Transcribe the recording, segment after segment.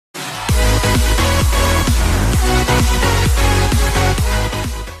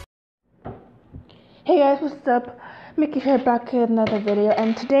Hey guys, what's up? Mickey here, back with another video,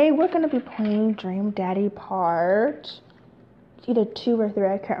 and today we're going to be playing Dream Daddy Part either 2 or 3,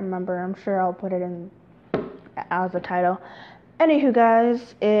 I can't remember. I'm sure I'll put it in as a title. Anywho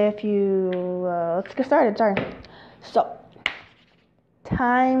guys, if you, let's get started, sorry. So,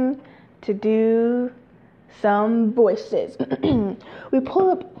 time to do some voices. We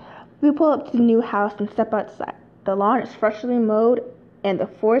pull up to the new house and step outside. The lawn is freshly mowed and the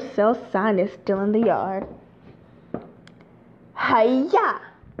for sale sign is still in the yard. Hiya!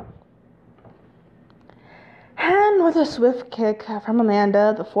 And with a swift kick from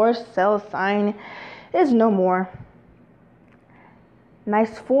Amanda, the for sale sign is no more.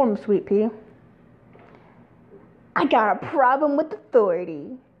 Nice form, Sweet Pea. I got a problem with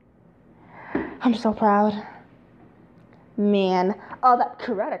authority. I'm so proud. Man, all that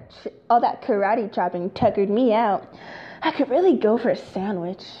karate chopping tuckered me out. I could really go for a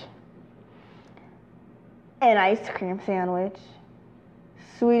sandwich. An ice cream sandwich.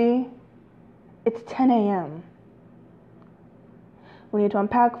 Sweetie, it's 10 a.m. We need to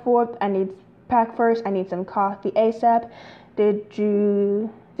unpack first. I need some coffee ASAP. Did you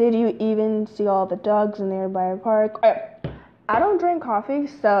even see all the dogs in the nearby park? I don't drink coffee,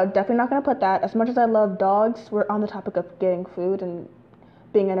 so definitely not going to put that. As much as I love dogs, we're on the topic of getting food and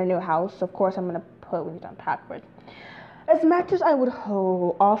being in a new house. Of course, I'm going to put we need to unpack first. As much as I would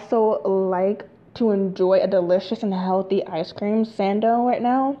also like to enjoy a delicious and healthy ice cream sando right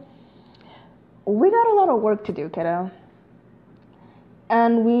now, we got a lot of work to do, kiddo.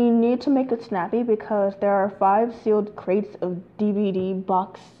 And we need to make it snappy because there are 5 sealed crates of DVD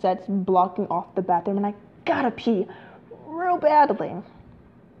box sets blocking off the bathroom, and I gotta pee real badly.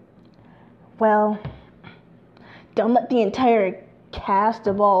 Well, don't let the entire cast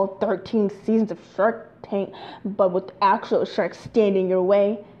of all 13 seasons of Shark Tank, but with actual sharks standing your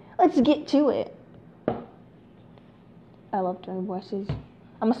way. Let's get to it. I love doing voices.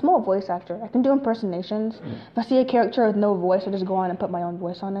 I'm a small voice actor. I can do impersonations. If I see a character with no voice, I just go on and put my own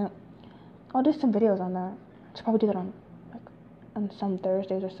voice on it. I'll do some videos on that. I should probably do that on some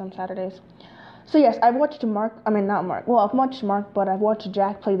Thursdays or some Saturdays. So yes, I've watched I've watched Mark, but I've watched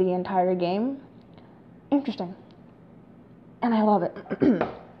Jack play the entire game. Interesting. And I love it.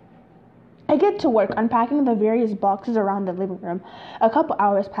 I get to work unpacking the various boxes around the living room. A couple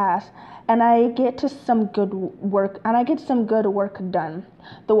hours pass, and I get some good work done.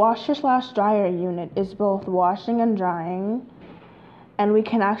 The washer/dryer unit is both washing and drying, and we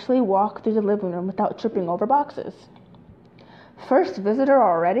can actually walk through the living room without tripping over boxes. First visitor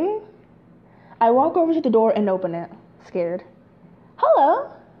already? I walk over to the door and open it, scared.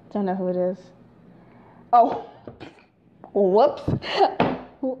 Hello? Don't know who it is. Oh, whoops.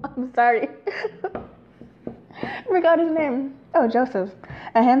 I'm sorry. I forgot his name. Oh, Joseph.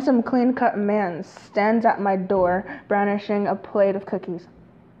 A handsome, clean-cut man stands at my door, brandishing a plate of cookies.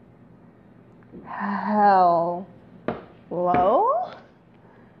 Hello? Oh,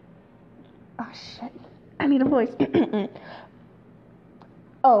 shit. I need a voice.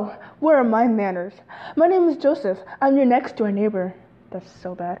 Oh, where are my manners? My name is Joseph. I'm your next-door neighbor. That's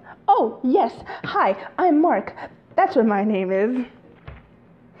so bad. Oh, yes. Hi, I'm Mark. That's what my name is.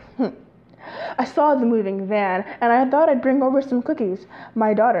 I saw the moving van, and I thought I'd bring over some cookies.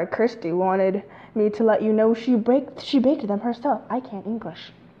 My daughter, Kirsty, wanted me to let you know she baked them herself. I can't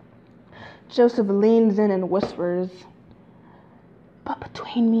English. Joseph leans in and whispers, but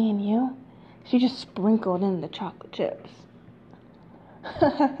between me and you, she just sprinkled in the chocolate chips.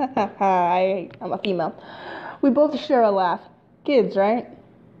 I'm a female. We both share a laugh. Kids, right?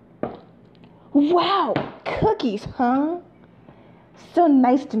 Wow, cookies, huh? So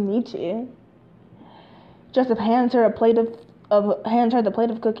nice to meet you. Joseph hands her the plate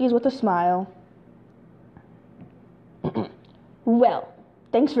of cookies with a smile. Well,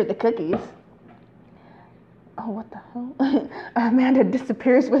 thanks for the cookies. Oh, what the hell? Amanda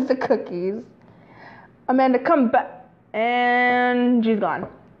disappears with the cookies. Amanda, come back. And she's gone.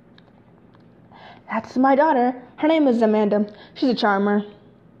 That's my daughter. Her name is Amanda. She's a charmer.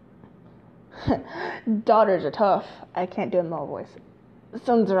 Daughters are tough. I can't do a male voice.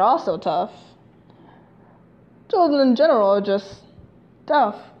 Sons are also tough. Children in general are just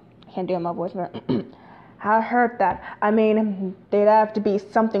tough. I can't do a male voice, but I heard that. I mean, there'd have to be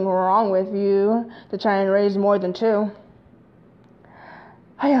something wrong with you to try and raise more than 2.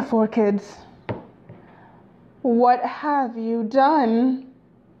 I have 4 kids. What have you done?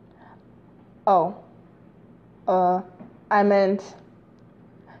 Oh. I meant,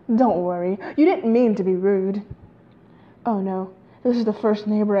 don't worry. You didn't mean to be rude. Oh no. This is the first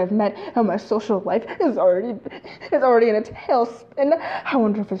neighbor I've met, and my social life is already in a tailspin. I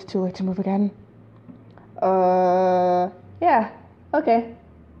wonder if it's too late to move again. Yeah, okay.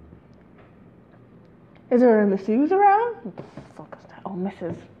 Is there a Mrs. around? What the fuck is that? Oh,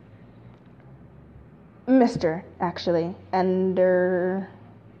 Mrs. Mr. actually. And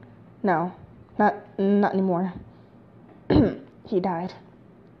no, not anymore. He died.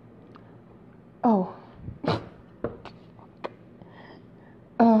 Oh.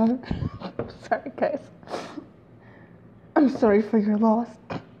 Sorry guys. I'm sorry for your loss.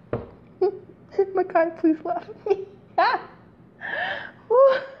 My God, please laugh at me.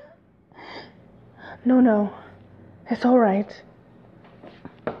 No. It's alright.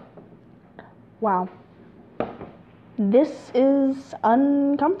 Wow. This is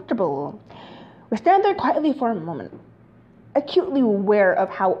uncomfortable. We stand there quietly for a moment, acutely aware of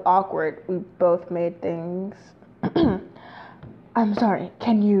how awkward we both made things. I'm sorry,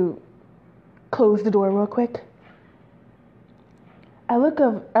 can you close the door real quick? I look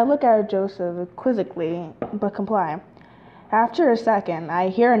at Joseph quizzically, but comply. After a second, I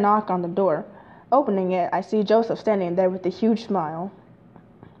hear a knock on the door. Opening it, I see Joseph standing there with a huge smile.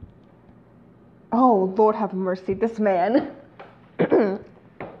 Oh, Lord have mercy, this man.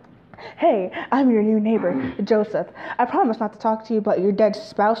 Hey, I'm your new neighbor, Joseph. I promise not to talk to you about your dead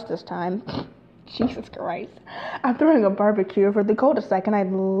spouse this time. Jesus Christ. I'm throwing a barbecue over the cul-de-sac, and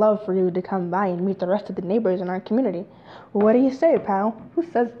I'd love for you to come by and meet the rest of the neighbors in our community. What do you say, pal? Who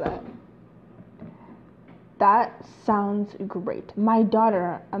says that? That sounds great. My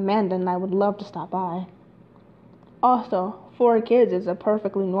daughter, Amanda, and I would love to stop by. Also, 4 kids is a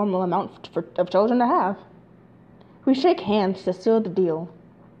perfectly normal amount of children to have. We shake hands to seal the deal.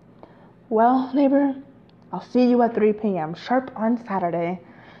 Well, neighbor, I'll see you at 3 p.m. sharp on Saturday.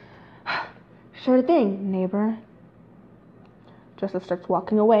 Sure thing, neighbor. Joseph starts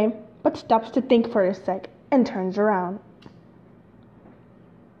walking away, but stops to think for a sec and turns around.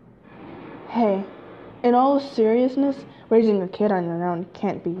 Hey, in all seriousness, raising a kid on your own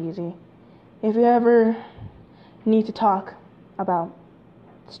can't be easy. If you ever need to talk about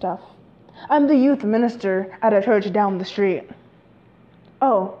stuff, I'm the youth minister at a church down the street.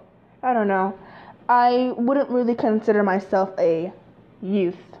 Oh, I don't know. I wouldn't really consider myself a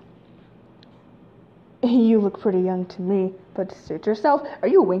youth. You look pretty young to me, but suit yourself. Are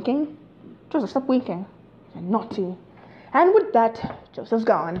you winking? Joseph, stop winking. You're naughty. And with that, Joseph's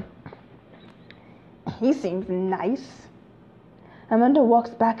gone. He seems nice. Amanda walks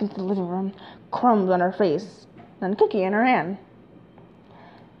back into the living room, crumbs on her face, and a cookie in her hand.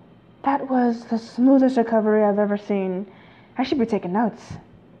 That was the smoothest recovery I've ever seen. I should be taking notes.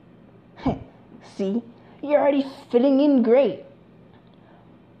 See, you're already fitting in great.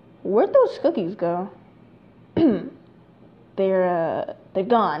 Where'd those cookies go? They're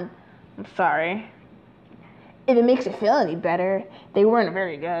gone. I'm sorry. If it makes you feel any better, they weren't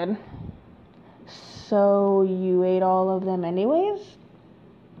very good. So you ate all of them anyways?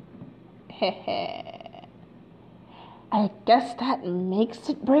 Heh. I guess that makes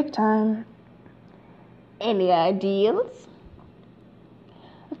it break time. Any ideas?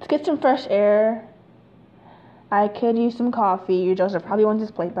 Let's get some fresh air. I could use some coffee. Joseph probably wants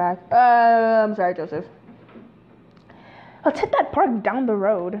his plate back. I'm sorry, Joseph. Let's hit that park down the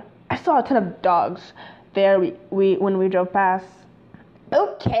road. I saw a ton of dogs there when we drove past.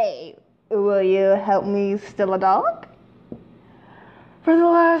 Okay, will you help me steal a dog? For the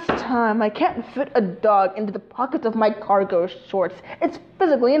last time, I can't fit a dog into the pockets of my cargo shorts. It's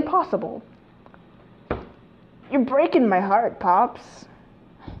physically impossible. You're breaking my heart, Pops.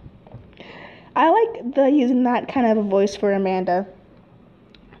 I like using that kind of a voice for Amanda.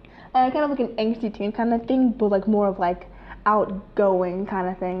 Kind of like an angsty teen kind of thing, but like more of like outgoing kind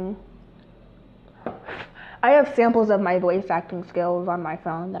of thing. I have samples of my voice acting skills on my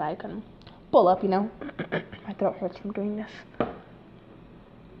phone that I can pull up, My throat hurts from doing this.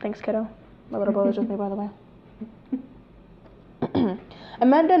 Thanks, kiddo. My little brother's with me, by the way.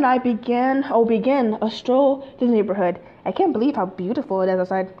 Amanda and I begin a stroll through the neighborhood. I can't believe how beautiful it is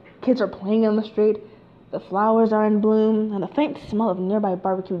outside. Kids are playing in the street, the flowers are in bloom, and the faint smell of nearby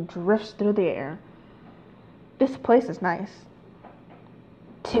barbecue drifts through the air. This place is nice.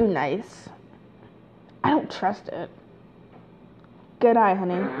 Too nice. I don't trust it. Good eye,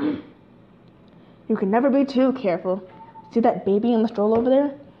 honey. You can never be too careful. See that baby in the stroll over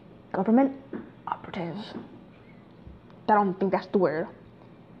there? Government operative. I don't think that's the word.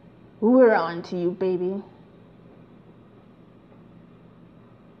 We're on to you, baby.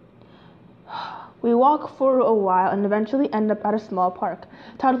 We walk for a while and eventually end up at a small park.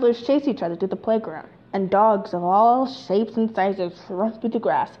 Toddlers chase each other through the playground, and dogs of all shapes and sizes run through the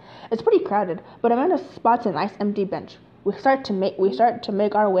grass. It's pretty crowded, but Amanda spots a nice empty bench. We start to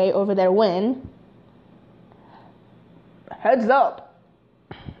make our way over there when Heads up.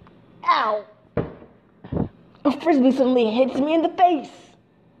 Ow. A frisbee suddenly hits me in the face.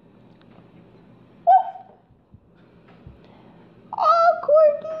 Oh,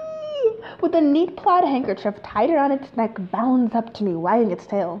 Corky! With a neat plaid handkerchief tied around its neck, bounds up to me, wagging its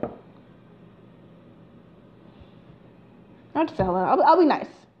tail. I'll just say hello. I'll be nice.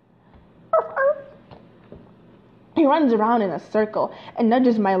 He runs around in a circle and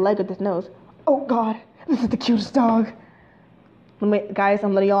nudges my leg with his nose. Oh, God. This is the cutest dog. Guys,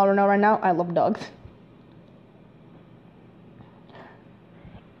 I'm letting y'all know right now, I love dogs.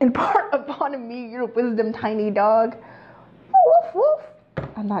 Impart upon me your wisdom, tiny dog. Woof, woof.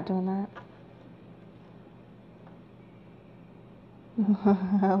 I'm not doing that.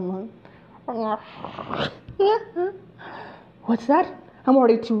 What's that? I'm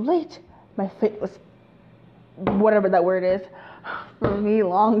already too late. My fate was, whatever that word is, for me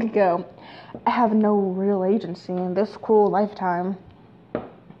long ago. I have no real agency in this cruel lifetime.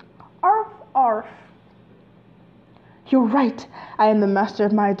 Arf, arf. You're right. I am the master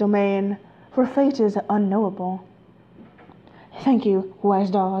of my domain, for fate is unknowable. Thank you, wise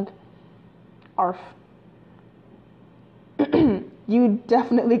dog. Arf. You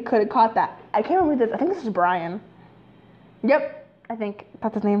definitely could have caught that. I can't remember this. I think this is Brian. Yep, I think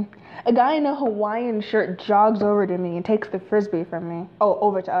that's his name. A guy in a Hawaiian shirt jogs over to me and takes the frisbee from me. Oh,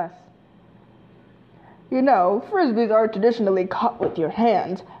 over to us. You know, frisbees are traditionally caught with your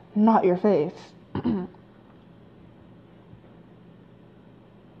hands, not your face.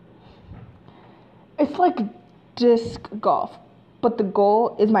 It's like disc golf, but the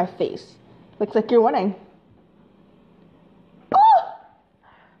goal is my face. Looks like you're winning.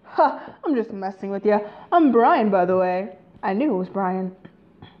 Ha, I'm just messing with you. I'm Brian, by the way. I knew it was Brian.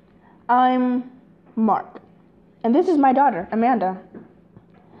 I'm Mark, and this is my daughter, Amanda.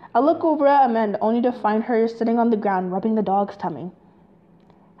 I look over at Amanda only to find her sitting on the ground rubbing the dog's tummy.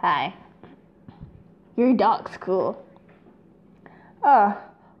 Hi. Your dog's cool.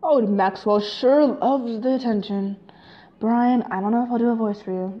 Old Maxwell sure loves the attention. Brian, I don't know if I'll do a voice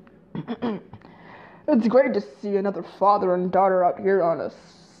for you. It's great to see another father and daughter out here on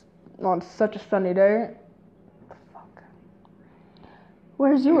such a sunny day. Fuck.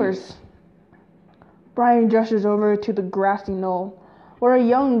 Where's yours? Brian gestures over to the grassy knoll, where a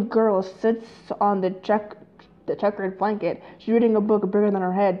young girl sits on the checkered blanket. She's reading a book bigger than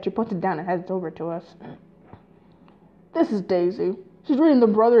her head. She puts it down and heads over to us. This is Daisy. She's reading the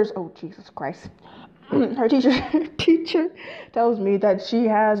brothers. Oh, Jesus Christ. Her teacher tells me that she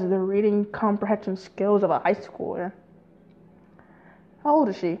has the reading comprehension skills of a high schooler. How old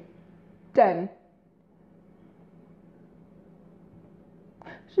is she? 10.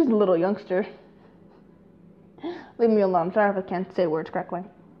 She's a little youngster. Leave me alone. Sorry if I can't say words correctly.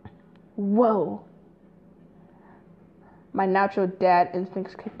 Whoa. My natural dad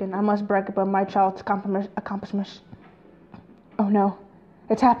instincts kicked in. I must brag about my child's accomplishments. Oh no,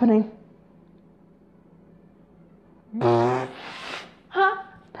 it's happening. Huh?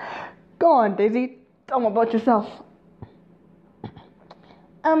 Go on, Daisy. Tell me about yourself.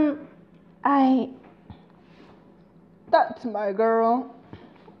 That's my girl.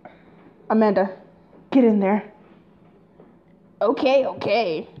 Amanda, get in there.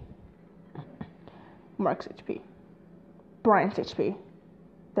 Okay. Mark's HP. Brian's HP.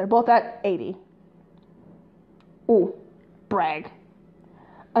 They're both at 80. Ooh, brag.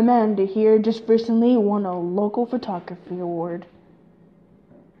 Amanda here just recently won a local photography award.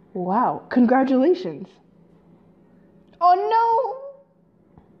 Wow, congratulations. Oh no!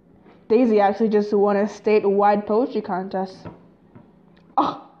 Daisy actually just won a statewide poetry contest.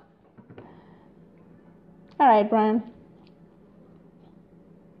 Oh. Alright, Brian.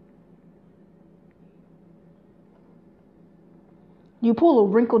 You pull a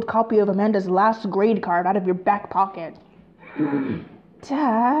wrinkled copy of Amanda's last grade card out of your back pocket.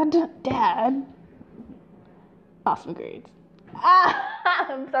 Dad. Awesome grades.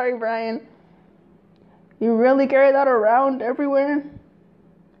 I'm sorry, Brian. You really carry that around everywhere?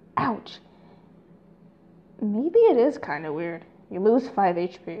 Ouch. Maybe it is kind of weird. You lose 5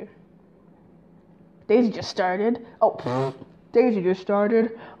 HP. Daisy just started. Daisy just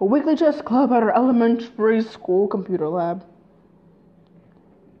started a weekly chess club at her elementary school computer lab.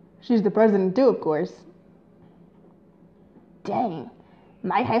 She's the president too, of course. Dang,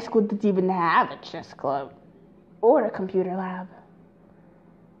 my high school didn't even have a chess club or a computer lab.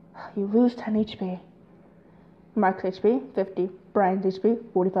 You lose 10 HP. Mark's HP, 50. Brian's HP,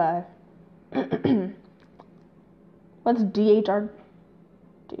 45. Let's DHR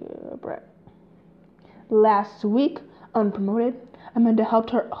Brett. Last week, unpromoted, Amanda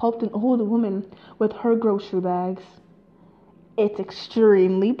helped an old woman with her grocery bags. It's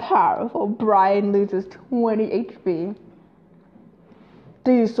extremely powerful. Brian loses 20 HP.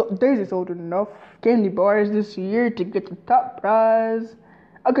 Daisy sold enough candy bars this year to get the top prize.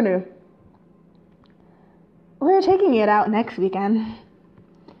 Okay, we're taking it out next weekend.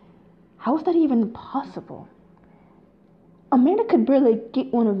 How is that even possible? Amanda could barely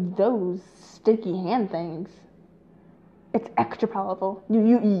get one of those sticky hand things. It's extra powerful.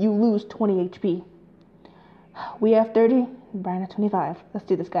 You lose 20 HP. We have 30, Brian has 25. Let's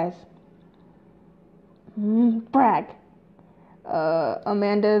do this, guys. Brag.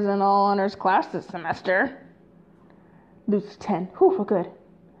 Amanda's in all honors class this semester. Lose 10. Whew, we're good.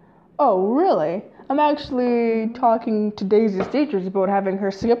 Oh, really? I'm actually talking to Daisy's teachers about having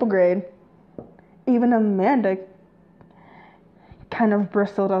her skip a grade. Even Amanda kind of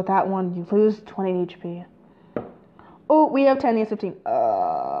bristled at that one. You lose 20 HP. Oh, we have 10 and 15.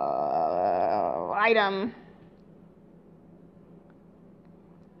 Item.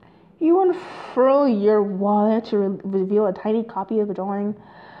 You unfurl your wallet to reveal a tiny copy of a drawing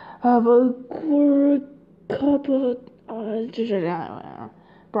of a couple.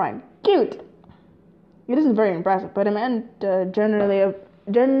 Brian, cute. It isn't very impressive, but Amanda generally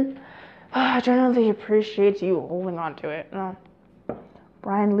appreciates you holding on to it. No.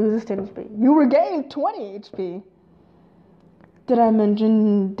 Brian loses 10 HP. You regained 20 HP. Did I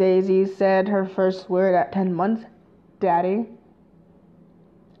mention Daisy said her first word at 10 months? Daddy.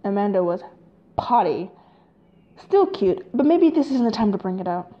 Amanda was potty. Still cute, but maybe this isn't the time to bring it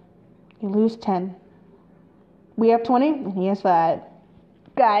out. You lose 10. We have 20, and he has 5.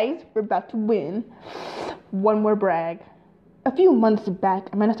 Guys, we're about to win. One more brag. A few months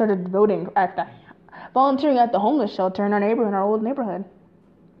back, Amanda started volunteering at the homeless shelter in our old neighborhood.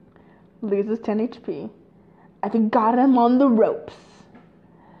 Loses 10 HP. I've got him on the ropes.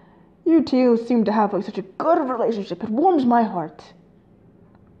 You two seem to have such a good relationship. It warms my heart.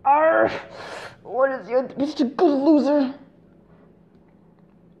 Arrgh! What is you're such a good loser.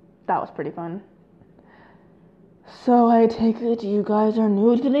 That was pretty fun. So I take it you guys are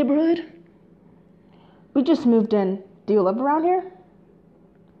new to the neighborhood? We just moved in. Do you live around here?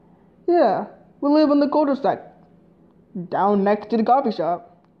 Yeah, we live in the cul-de-sac, down next to the coffee shop.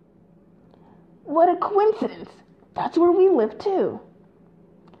 What a coincidence. That's where we live too.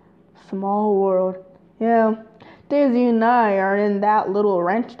 Small world. Yeah, Daisy and I are in that little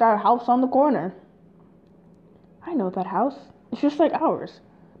ranch-style house on the corner. I know that house. It's just like ours,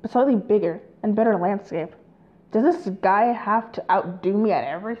 but slightly bigger and better landscape. Does this guy have to outdo me at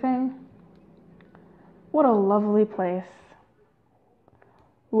everything? What a lovely place.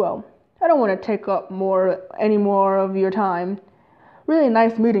 Well, I don't want to take up any more of your time. Really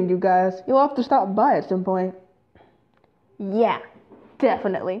nice meeting you guys. You'll have to stop by at some point. Yeah,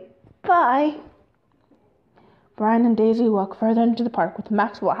 definitely. Bye. Brian and Daisy walk further into the park with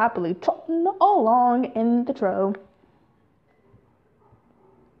Maxwell happily trotting along in the trove.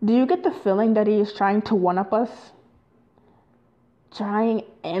 Do you get the feeling that he is trying to one-up us? Trying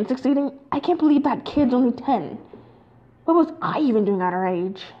and succeeding? I can't believe that kid's only 10. What was I even doing at her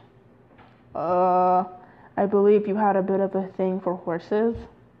age? I believe you had a bit of a thing for horses.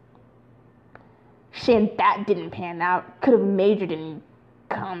 Shit, that didn't pan out. Could have majored in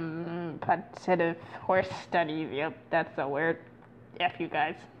competitive horse studies. Yep, that's so weird. F you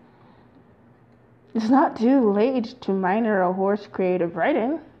guys. It's not too late to minor a horse creative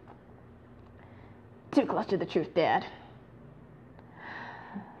writing. Too close to the truth, Dad.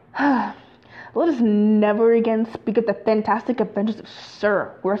 Let us never again speak of the fantastic adventures of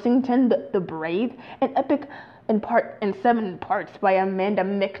Sir Worthington the Brave, an epic in 7 parts by Amanda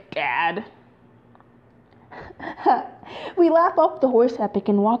McDad. We laugh off the horse epic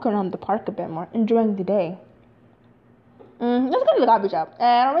and walk around the park a bit more, enjoying the day. Let's go to the coffee shop.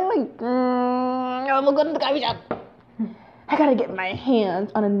 We'll go to the coffee shop. I gotta get my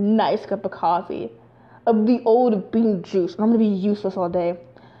hands on a nice cup of coffee, of the old bean juice, or I'm gonna be useless all day.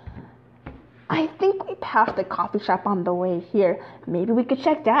 I think we passed the coffee shop on the way here. Maybe we could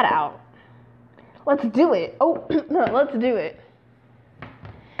check that out. Let's do it. Oh, no, let's do it.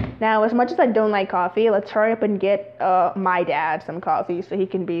 Now, as much as I don't like coffee, let's hurry up and get my dad some coffee so he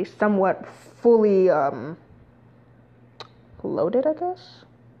can be somewhat fully loaded, I guess.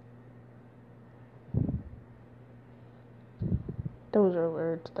 Those are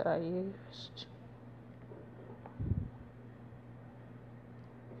words that I used.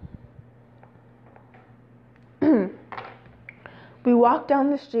 We walk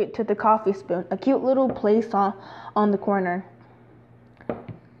down the street to the Coffee Spoon, a cute little place on the corner.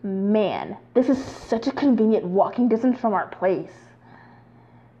 Man, this is such a convenient walking distance from our place.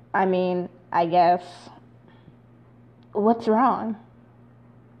 I mean, I guess. What's wrong?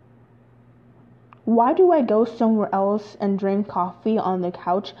 Why do I go somewhere else and drink coffee on the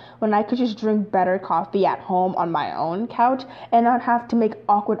couch when I could just drink better coffee at home on my own couch and not have to make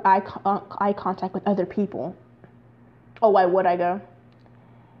awkward eye contact with other people? Oh, why would I go?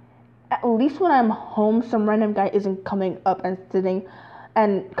 At least when I'm home, some random guy isn't coming up and sitting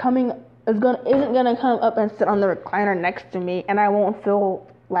and isn't gonna come up and sit on the recliner next to me, and I won't feel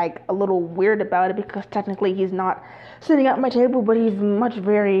like a little weird about it because technically he's not sitting at my table, but he is much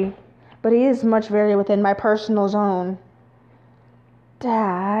very within my personal zone.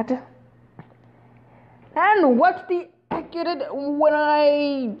 Dad. And what's the etiquette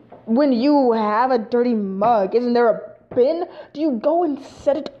when you have a dirty mug? Isn't there a bin? Do you go and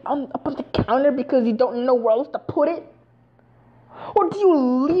set it up on the counter because you don't know where else to put it? Or do you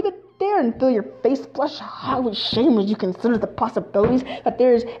leave it there and feel your face flush hot with shame as you consider the possibilities that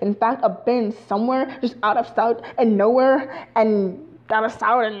there is in fact a bin somewhere just out of sight and nowhere and out of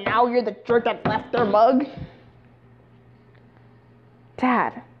sight, and now you're the jerk that left their mug?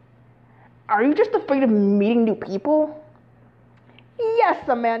 Dad, are you just afraid of meeting new people? Yes,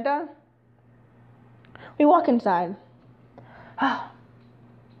 Amanda. We walk inside.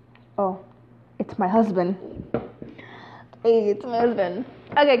 Oh, it's my husband. Hey, it's my husband.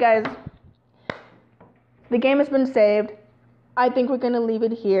 Okay, guys. The game has been saved. I think we're gonna leave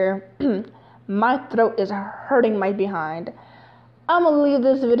it here. My throat is hurting my behind. I'm gonna leave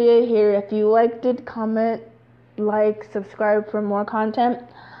this video here. If you liked it, comment, like, subscribe for more content.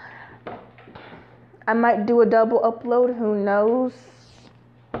 I might do a double upload, who knows?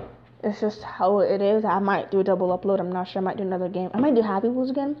 It's just how it is. I might do a double upload. I'm not sure. I might do another game. I might do Happy Wheels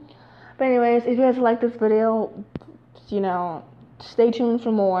again. But anyways, if you guys like this video, stay tuned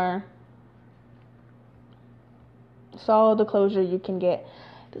for more. It's all the closure you can get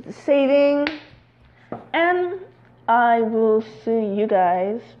to the saving. And I will see you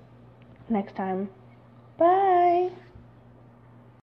guys next time. Bye.